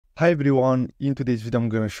Hi everyone, in today's video I'm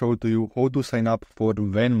going to show to you how to sign up for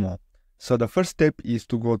Venmo. So the first step is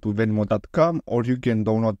to go to venmo.com, or you can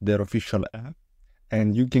download their official app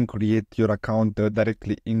and you can create your account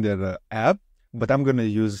directly in their app, but I'm going to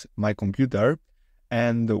use my computer.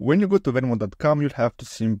 And when you go to venmo.com, you'll have to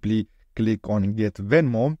simply click on get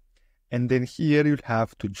Venmo, and then here you'll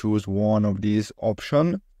have to choose one of these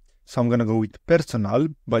options. So I'm going to go with personal,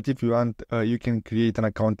 but if you want, you can create an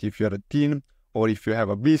account if you're a teen or if you have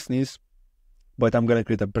a business, but I'm going to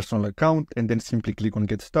create a personal account and then simply click on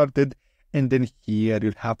get started. And then here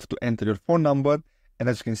you'll have to enter your phone number. And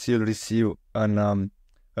as you can see, you'll receive an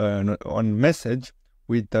message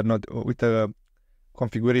with a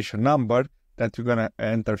configuration number that you're going to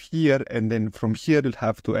enter here. And then from here, you'll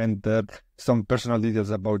have to enter some personal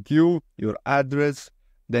details about you, your address.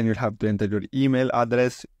 Then you'll have to enter your email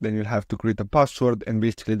address. Then you'll have to create a password. And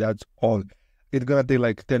basically that's all. It's gonna take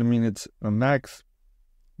like 10 minutes max,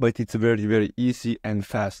 but it's very, very easy and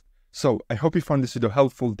fast. So I hope you found this video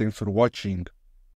helpful. Thanks for watching.